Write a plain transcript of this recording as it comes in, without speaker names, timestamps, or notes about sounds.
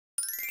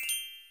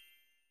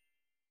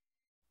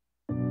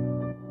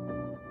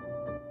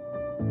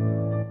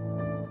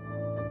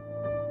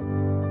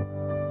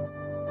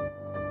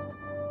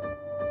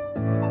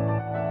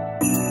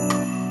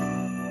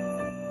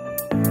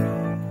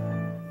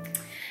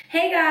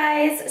Hey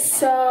guys,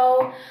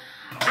 so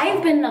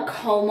I've been in a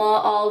coma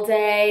all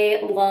day.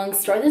 Long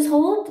story. This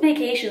whole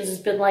vacation has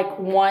been like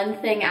one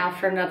thing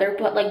after another,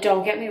 but like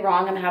don't get me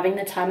wrong, I'm having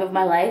the time of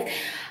my life.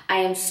 I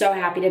am so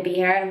happy to be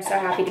here. I'm so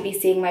happy to be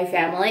seeing my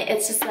family.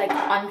 It's just like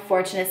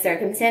unfortunate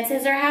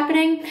circumstances are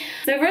happening.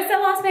 So first I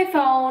lost my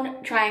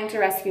phone trying to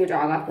rescue a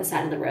dog off the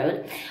side of the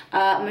road.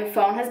 My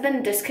phone has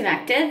been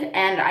disconnected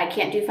and I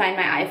can't find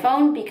my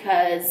iPhone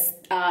because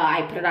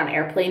I put it on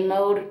airplane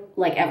mode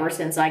like ever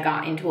since I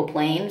got into a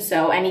plane.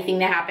 So anything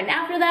that happened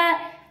after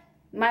that,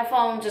 my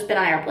phone's just been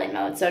on airplane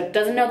mode, so it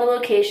doesn't know the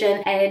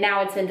location, and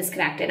now it's been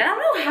disconnected. I don't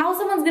know how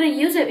someone's gonna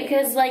use it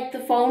because like the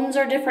phones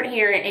are different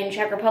here in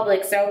Czech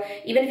Republic, so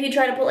even if you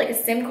try to put like a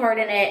SIM card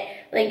in it,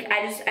 like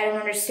I don't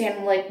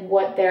understand like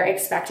what they're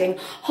expecting.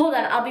 Hold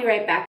on, I'll be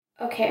right back.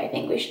 Okay, I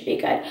think we should be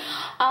good.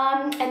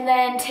 And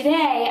then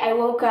today I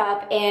woke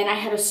up and I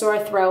had a sore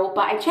throat,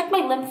 but I checked my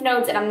lymph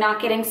nodes and I'm not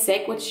getting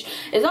sick, which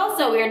is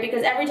also weird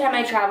because every time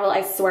I travel,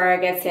 I swear I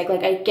get sick.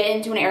 Like I get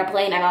into an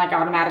airplane and I like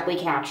automatically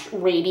catch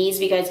rabies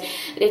because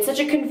it's such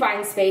a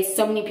confined space.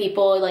 So many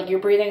people, like you're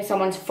breathing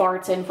someone's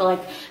farts in for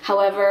like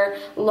however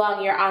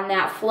long you're on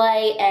that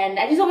flight, and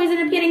I just always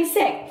end up getting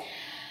sick.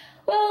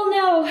 Well,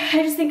 no,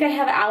 I just think I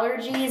have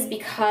allergies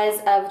because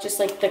of just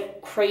like the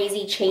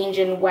crazy change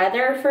in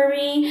weather for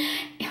me.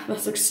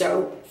 This looks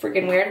so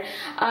freaking weird.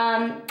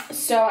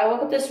 So I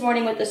woke up this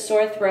morning with a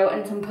sore throat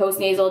and some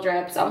postnasal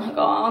drips. I'm like,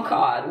 oh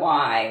God,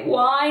 why?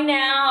 Why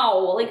now?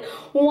 Like,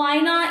 why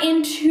not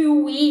in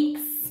 2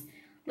 weeks?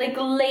 Like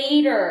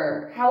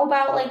later? How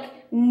about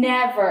like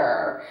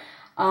never?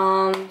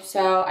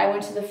 So I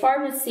went to the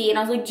pharmacy and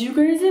I was like, do you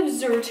guys have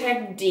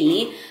Zyrtec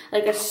D?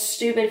 Like a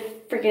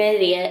stupid freaking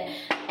idiot.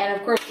 And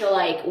of course they're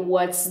like,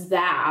 what's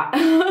that?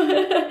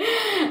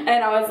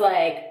 And I was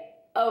like,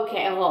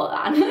 okay, hold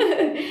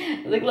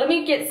on. Like, let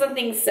me get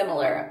something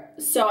similar.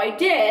 So I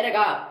did, I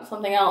got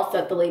something else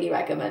that the lady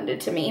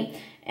recommended to me.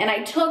 And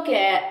I took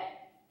it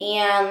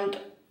and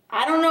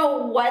I don't know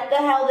what the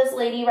hell this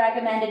lady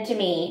recommended to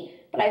me,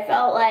 but I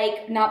felt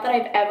like, not that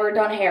I've ever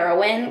done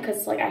heroin,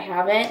 because like I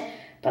haven't,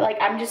 but like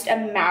I'm just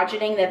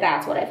imagining that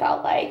that's what I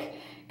felt like.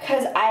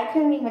 Cause I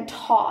couldn't even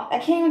talk. I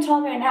can't even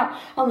talk right now.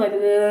 I'm like,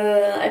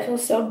 ugh, I feel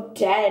so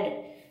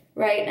dead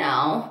right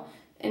now.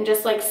 And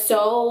just like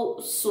so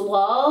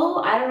slow.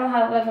 I don't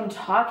know if I'm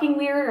talking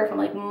weird or if I'm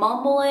like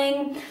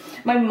mumbling.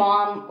 My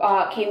mom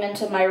came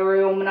into my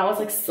room and I was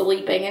like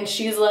sleeping and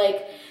she's like,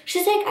 are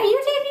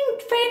you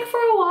taking Frank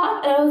for a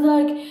walk? And I was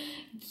like,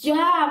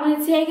 yeah, I'm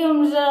gonna take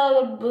him to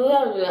blah,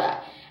 blah, blah.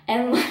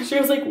 And she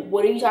was like,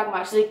 what are you talking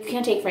about? She's like, you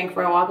can't take Frank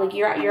for a walk. Like,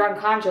 you're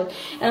unconscious.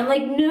 And I'm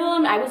like,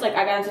 no. I was like,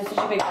 I got into such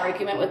a big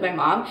argument with my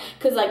mom.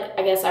 Because, like,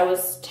 I guess I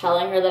was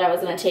telling her that I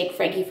was going to take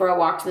Frankie for a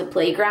walk to the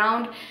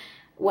playground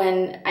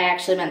when I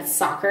actually meant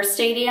soccer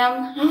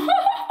stadium.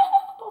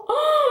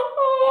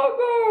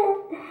 Oh,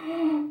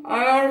 God.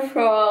 I'm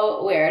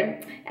so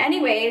weird.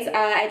 Anyways,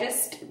 I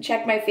just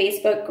checked my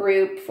Facebook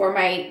group for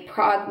my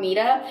Prague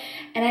meetup.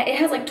 And it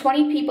has, like,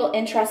 20 people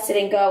interested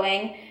in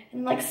going.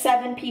 And like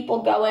 7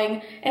 people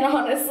going, and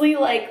honestly,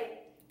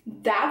 like,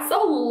 that's a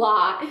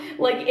lot,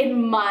 like,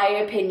 in my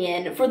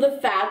opinion, for the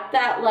fact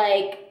that,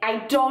 like,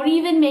 I don't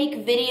even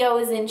make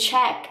videos in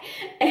Czech,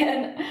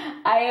 and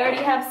I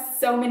already have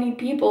so many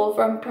people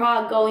from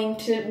Prague going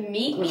to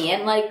meet me,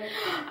 and, like,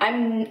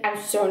 I'm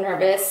so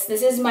nervous.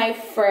 This is my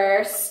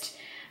first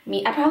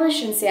meet. I probably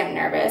shouldn't say I'm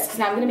nervous, because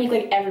now I'm gonna make,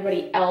 like,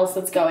 everybody else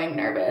that's going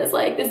nervous.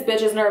 Like, this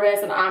bitch is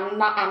nervous, and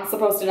I'm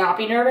supposed to not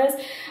be nervous.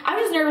 I'm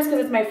just nervous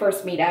because it's my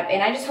first meetup,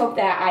 and I just hope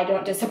that I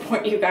don't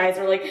disappoint you guys,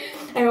 or, like,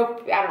 I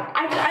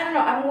don't know,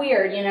 I'm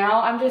weird, you know?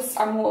 I'm a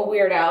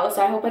weirdo,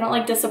 so I hope I don't,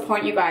 like,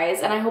 disappoint you guys,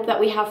 and I hope that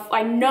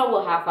I know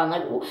we'll have fun.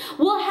 Like,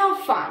 we'll have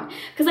fun,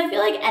 because I feel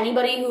like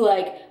anybody who,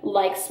 like,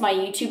 likes my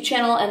YouTube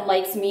channel and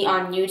likes me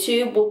on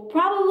YouTube will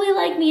probably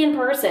like me in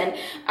person.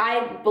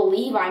 I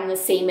believe I'm the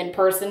same in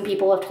person.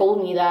 People have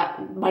told me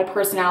that my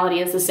personality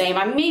is the same.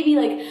 I'm maybe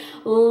like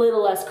a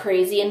little less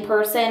crazy in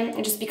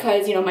person just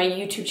because, you know, my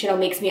YouTube channel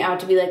makes me out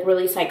to be like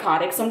really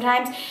psychotic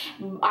sometimes.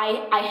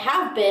 I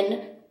have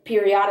been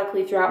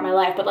periodically throughout my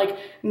life, but like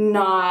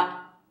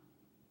not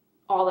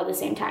all at the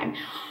same time.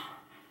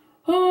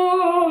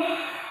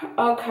 Oh,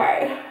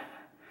 okay.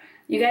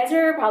 You guys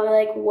are probably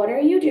like, what are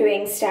you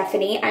doing,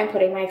 Stephanie? I'm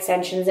putting my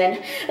extensions in.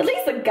 At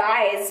least the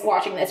guys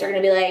watching this are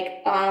gonna be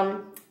like,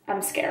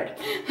 I'm scared.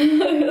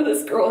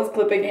 This girl is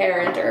clipping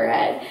hair into her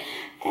head.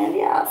 And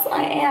yes,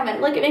 I am.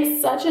 And like, it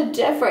makes such a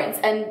difference.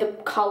 And the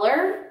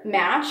color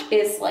match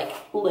is like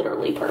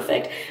literally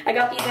perfect. I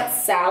got these at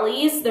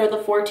Sally's. They're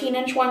the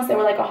 14-inch ones. They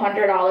were like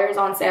 $100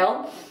 on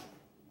sale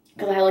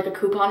because I had like a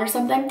coupon or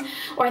something.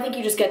 Or I think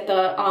you just get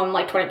the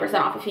like 20%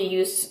 off if you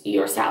use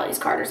your Sally's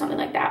card or something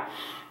like that.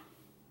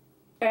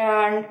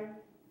 And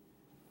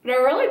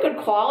they're really good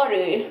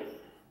quality.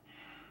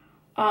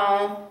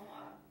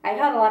 I've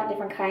had a lot of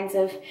different kinds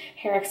of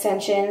hair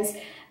extensions,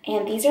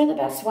 and these are the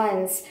best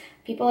ones.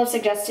 People have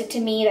suggested to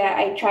me that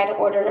I try to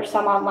order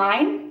some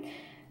online,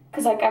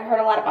 because like I've heard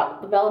a lot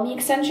about the Bellamy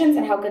extensions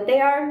and how good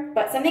they are,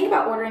 but something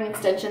about ordering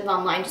extensions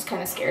online just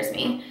kind of scares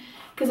me.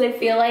 because I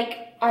feel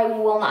like I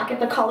will not get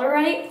the color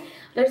right.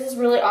 There's this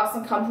really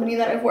awesome company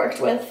that I've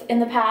worked with in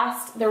the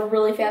past. They're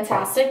really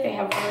fantastic. They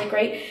have really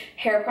great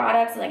hair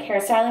products and like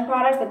hairstyling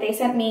products, but they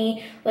sent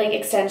me like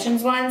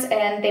extensions ones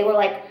and they were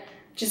like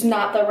just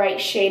not the right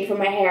shade for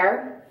my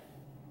hair,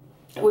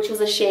 which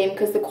was a shame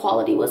because the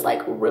quality was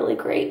like really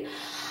great.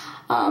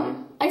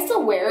 I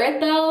still wear it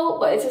though,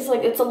 but it's just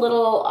like, it's a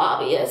little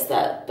obvious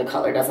that the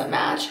color doesn't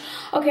match.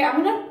 Okay,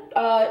 I'm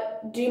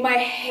gonna do my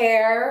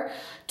hair.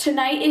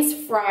 Tonight is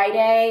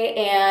Friday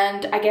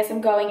and I guess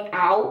I'm going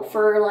out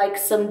for like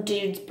some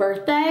dude's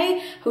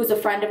birthday who's a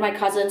friend of my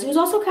cousin's, who's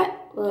also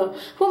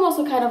who I'm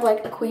also kind of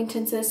like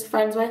acquaintances,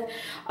 friends with,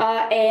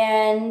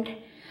 and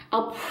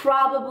I'll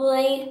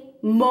probably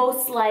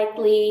most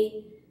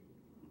likely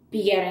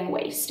be getting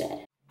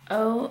wasted.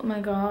 Oh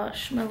my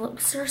gosh, my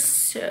lips are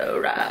so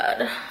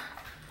red.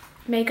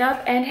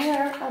 Makeup and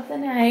hair of the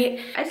night.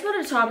 I just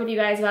wanted to talk with you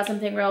guys about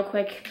something real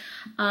quick.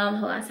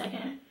 Hold on a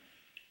second.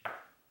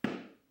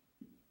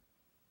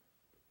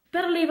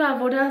 Perlivá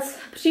voda s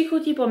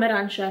příchutí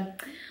pomeranče.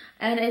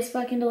 And it's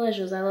fucking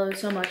delicious. I love it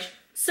so much.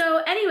 So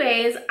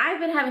anyways, I've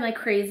been having like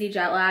crazy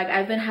jet lag.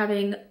 I've been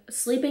having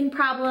sleeping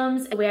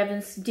problems. The way I've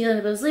been dealing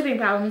with those sleeping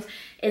problems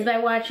is by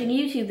watching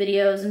YouTube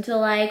videos until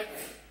like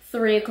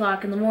 3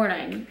 o'clock in the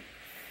morning.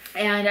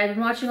 And I've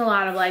been watching a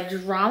lot of like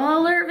drama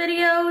alert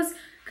videos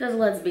because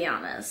let's be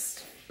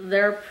honest,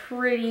 they're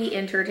pretty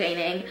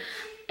entertaining.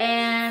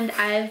 And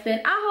I've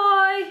been,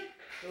 ahoj!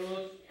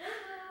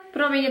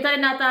 Promiň, já tady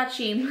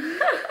natáčím.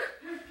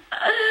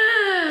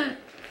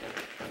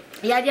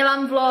 Já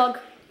dělám vlog.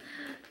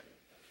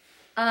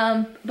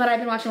 But I've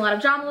been watching a lot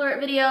of drama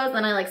alert videos,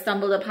 and I like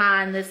stumbled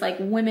upon this like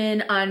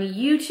women on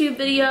YouTube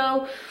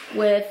video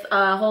with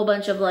a whole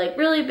bunch of like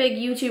really big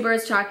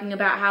YouTubers talking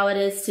about how it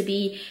is to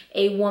be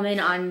a woman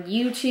on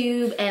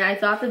YouTube, and I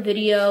thought the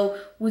video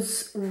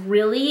was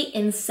really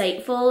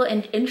insightful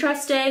and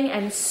interesting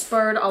and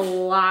spurred a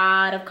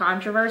lot of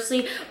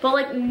controversy, but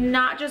like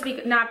not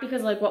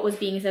because like what was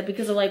being said,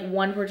 because of like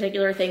one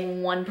particular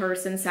thing one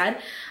person said.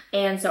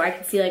 And so I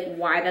could see like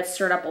why that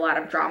stirred up a lot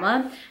of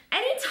drama.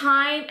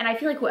 Anytime, and I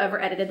feel like whoever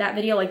edited that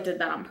video like did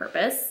that on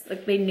purpose.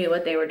 Like they knew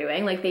what they were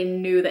doing. Like they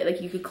knew that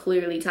like you could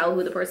clearly tell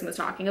who the person was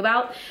talking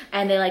about,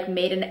 and they like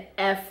made an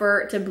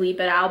effort to bleep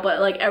it out, but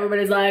like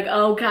everybody's like,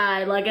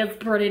 okay, like it's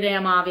pretty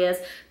damn obvious.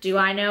 Do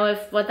I know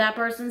if what that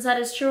person said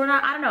is true or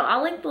not? I don't know.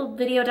 I'll link the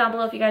video down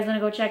below if you guys want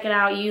to go check it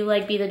out. You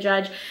like be the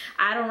judge.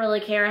 I don't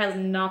really care. It has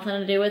nothing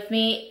to do with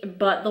me,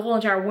 but the whole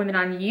entire women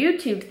on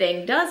YouTube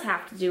thing does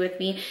have to do with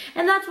me,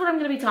 and that's what I'm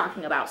going to be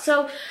talking about.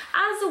 So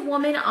as a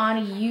woman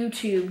on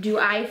YouTube, do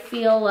I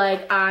feel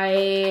like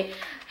I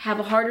have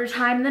a harder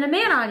time than a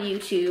man on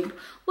YouTube?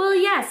 Well,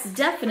 yes,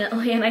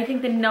 definitely. And I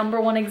think the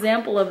 #1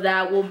 example of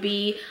that will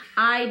be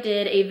I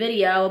did a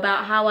video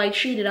about how I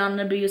cheated on an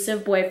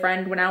abusive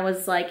boyfriend when I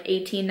was like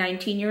 18,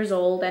 19 years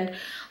old. And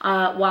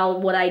while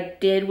what I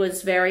did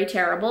was very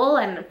terrible,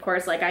 and of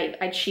course, like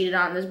I cheated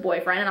on this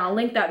boyfriend, and I'll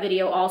link that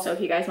video also if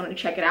you guys want to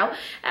check it out.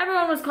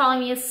 Everyone was calling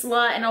me a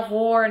slut and a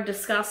whore and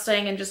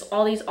disgusting and just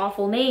all these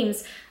awful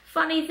names.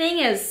 Funny thing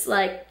is,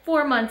 like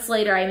 4 months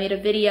later, I made a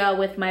video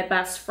with my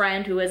best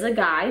friend who is a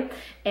guy,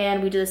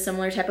 and we did a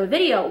similar type of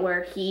video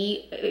where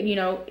he, you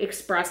know,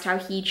 expressed how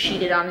he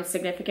cheated on his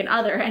significant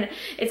other. And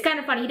it's kind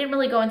of funny. He didn't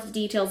really go into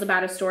details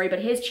about his story, but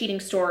his cheating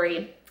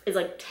story is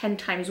like 10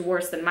 times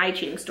worse than my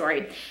cheating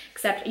story.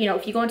 Except, you know,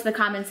 if you go into the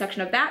comment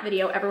section of that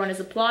video, everyone is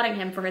applauding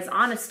him for his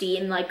honesty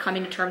and like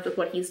coming to terms with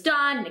what he's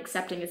done and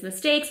accepting his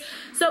mistakes.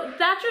 So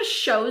that just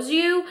shows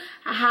you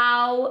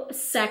how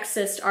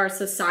sexist our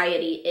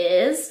society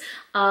is.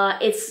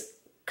 It's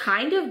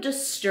kind of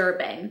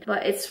disturbing,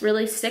 but it's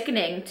really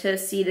sickening to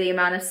see the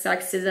amount of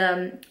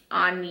sexism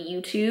on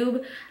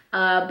YouTube.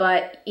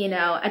 But you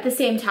know, at the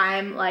same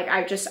time, like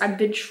I've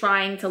been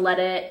trying to let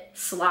it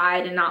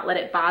slide and not let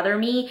it bother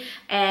me,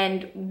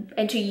 and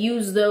to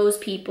use those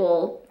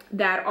people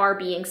that are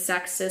being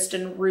sexist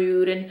and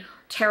rude and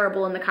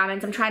terrible in the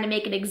comments. I'm trying to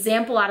make an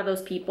example out of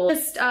those people.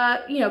 Just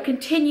you know,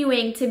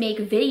 continuing to make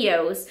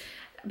videos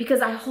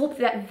because I hope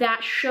that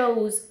that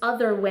shows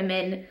other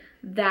women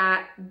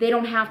that they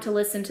don't have to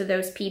listen to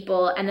those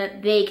people and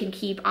that they can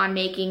keep on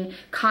making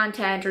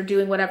content or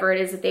doing whatever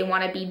it is that they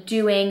want to be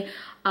doing.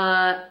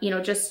 You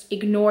know, just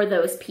ignore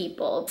those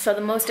people. So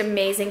the most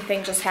amazing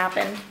thing just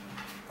happened.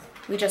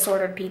 We just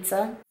ordered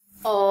pizza.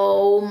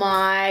 Oh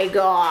my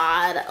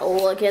god,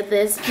 look at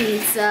this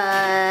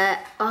pizza.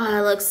 Oh,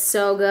 it looks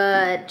so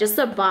good. Just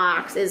the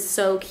box is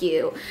so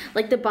cute.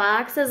 Like the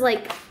box is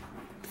like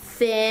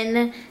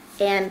thin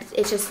and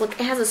it just it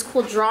has this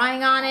cool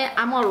drawing on it.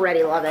 I'm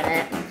already loving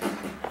it.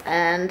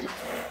 And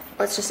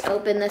let's just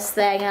open this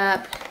thing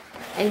up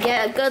and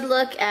get a good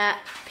look at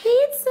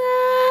pizza.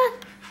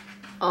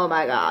 Oh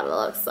my god, it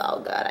looks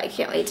so good. I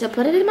can't wait to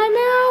put it in my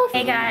mouth.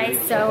 Hey guys,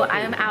 so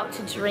I'm out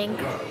to drink.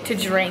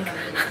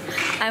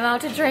 I'm out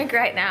to drink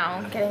right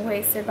now. Getting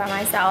wasted by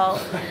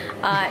myself.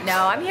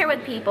 No, I'm here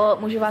with people.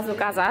 Můžu vás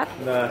ukázat?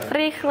 Ne.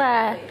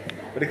 Rychle.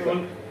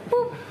 Rychle.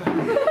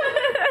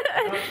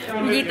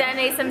 Kita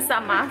needs some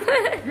sama.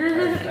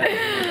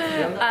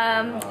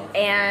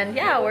 And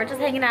yeah, we're just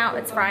hanging out.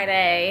 It's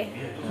Friday.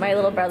 My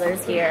little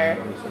brother's here.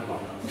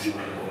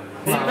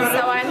 So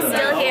I'm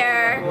still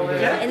here,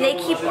 and they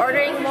keep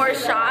ordering more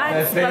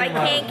shots, but I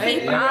can't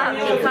keep up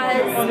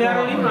because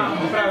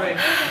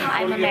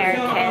I'm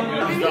American.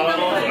 No,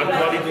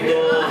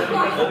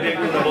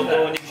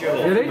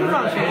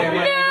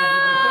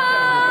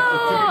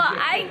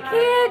 I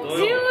can't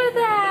do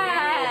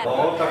that.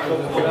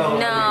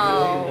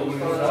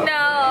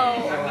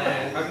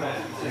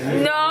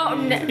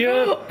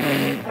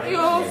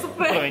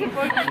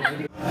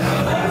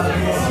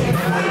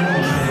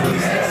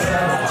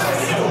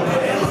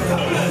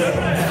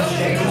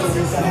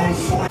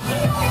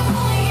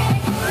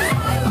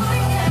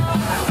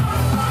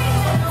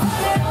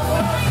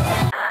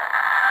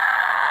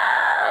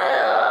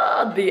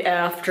 The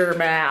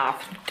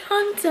aftermath.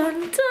 Dun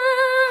dun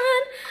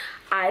dun.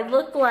 I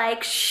look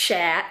like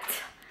shit,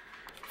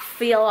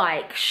 feel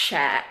like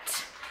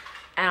shit,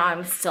 and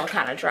I'm still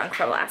kind of drunk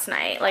from last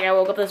night. Like, I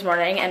woke up this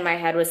morning and my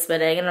head was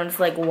spinning, and I'm just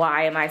like,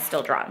 why am I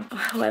still drunk?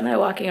 Why am I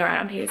walking around?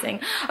 I'm pacing.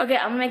 Okay,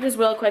 I'm gonna make this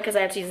real quick because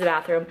I have to use the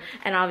bathroom,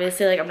 and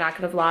obviously, like, I'm not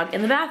gonna vlog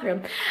in the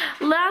bathroom.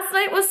 Last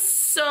night was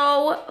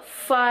so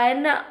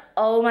fun.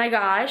 Oh my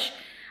gosh.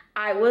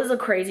 I was a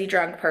crazy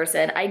drunk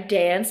person. I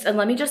danced, and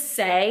let me just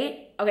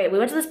say, okay, we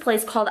went to this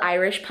place called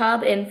Irish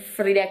Pub in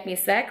Fridek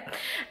Misek,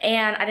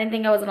 and I didn't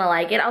think I was gonna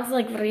like it. I was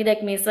like,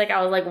 Fridek Misek,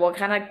 I was like, what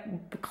kind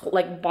of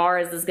like bar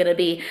is this gonna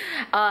be?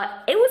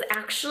 It was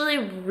actually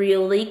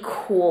really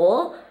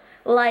cool,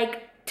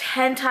 like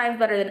 10 times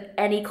better than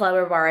any club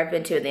or bar I've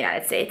been to in the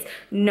United States.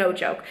 No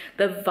joke.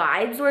 The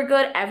vibes were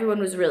good. Everyone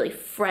was really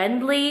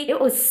friendly. It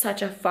was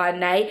such a fun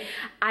night.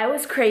 I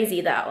was crazy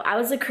though. I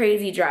was a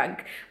crazy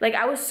drunk. Like,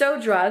 I was so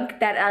drunk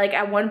that like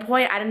at one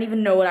point I didn't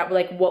even know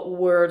what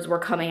words were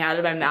coming out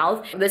of my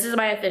mouth. This is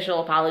my official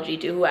apology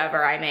to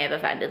whoever I may have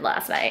offended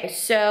last night.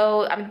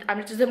 So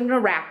I'm just gonna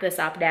wrap this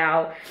up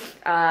now.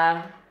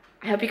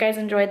 I hope you guys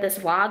enjoyed this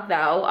vlog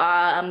though.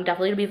 I'm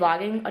definitely gonna be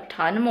vlogging a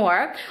ton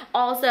more.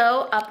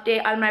 Also,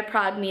 update on my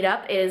Prague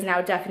meetup is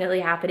now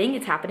definitely happening.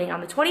 It's happening on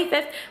the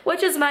 25th,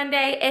 which is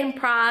Monday in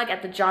Prague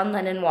at the John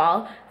Lennon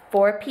Wall,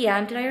 4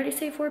 p.m. Did I already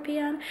say 4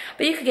 p.m.?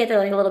 But you could get there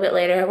like a little bit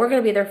later. We're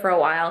gonna be there for a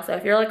while, so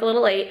if you're like a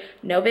little late,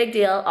 no big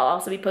deal. I'll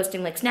also be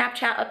posting like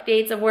Snapchat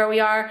updates of where we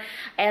are.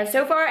 And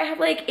so far I have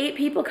like 8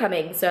 people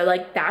coming, so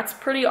like that's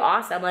pretty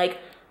awesome. Like,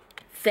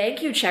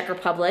 thank you, Czech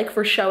Republic,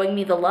 for showing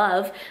me the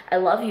love. I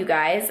love you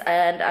guys,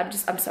 and I'm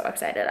so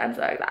excited. I'm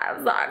so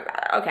excited.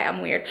 Okay,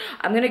 I'm weird.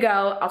 I'm gonna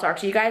go. I'll talk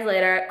to you guys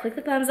later. Click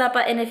the thumbs up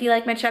button if you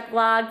like my Czech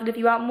vlogs, and if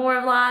you want more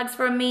vlogs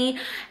from me.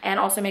 And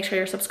also make sure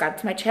you're subscribed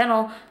to my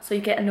channel so you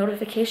get a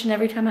notification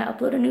every time I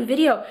upload a new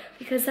video,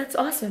 because that's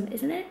awesome,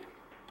 isn't it?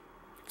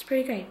 It's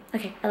pretty great.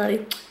 Okay, I love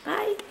you.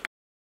 Bye.